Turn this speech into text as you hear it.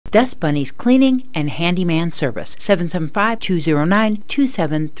Dust Bunny's Cleaning and Handyman Service,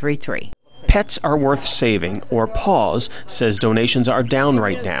 775-209-2733. Pets Are Worth Saving, or PAWS, says donations are down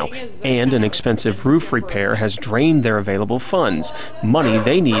right now, and an expensive roof repair has drained their available funds, money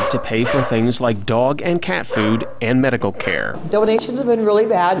they need to pay for things like dog and cat food and medical care. Donations have been really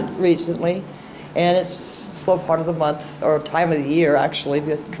bad recently, and it's a slow part of the month, or time of the year actually,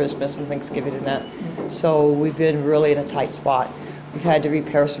 with Christmas and Thanksgiving and that. So we've been really in a tight spot. We've had to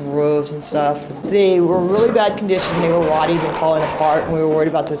repair some roofs and stuff. They were in really bad condition. They were rotting and falling apart, and we were worried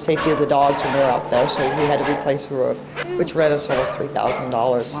about the safety of the dogs when they were out there, so we had to replace the roof, which ran us almost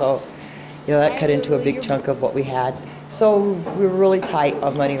 $3,000. So, that cut into a big chunk of what we had. So we're really tight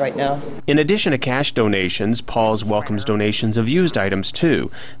on money right now. In addition to cash donations, PAWS welcomes donations of used items too.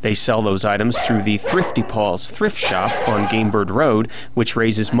 They sell those items through the Thrifty Paws thrift shop on Gamebird Road, which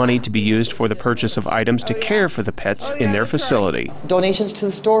raises money to be used for the purchase of items to care for the pets in their facility. Donations to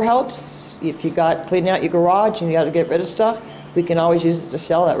the store helps. If you got cleaning out your garage and you got to get rid of stuff, we can always use it to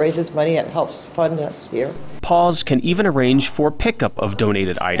sell. That raises money. It helps fund us here. PAWS can even arrange for pickup of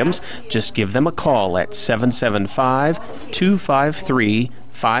donated items. Just give them a call at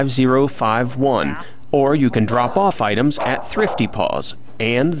 775-253-5051, or you can drop off items at Thrifty Paws.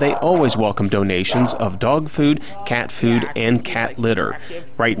 And they always welcome donations of dog food, cat and cat litter.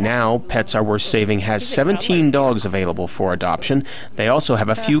 Right now, Pets Are Worth Saving has 17 dogs available for adoption. They also have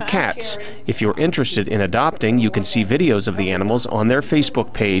a few cats. If you're interested in adopting, you can see videos of the animals on their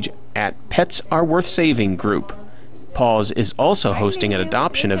Facebook page at Pets Are Worth Saving Group. PAWS is also hosting an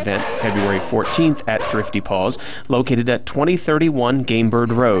adoption event February 14th at Thrifty Paws, located at 2031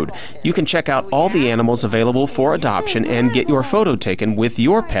 Gamebird Road. You can check out all the animals available for adoption and get your photo taken with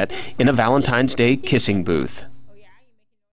your pet in a Valentine's Day kissing booth.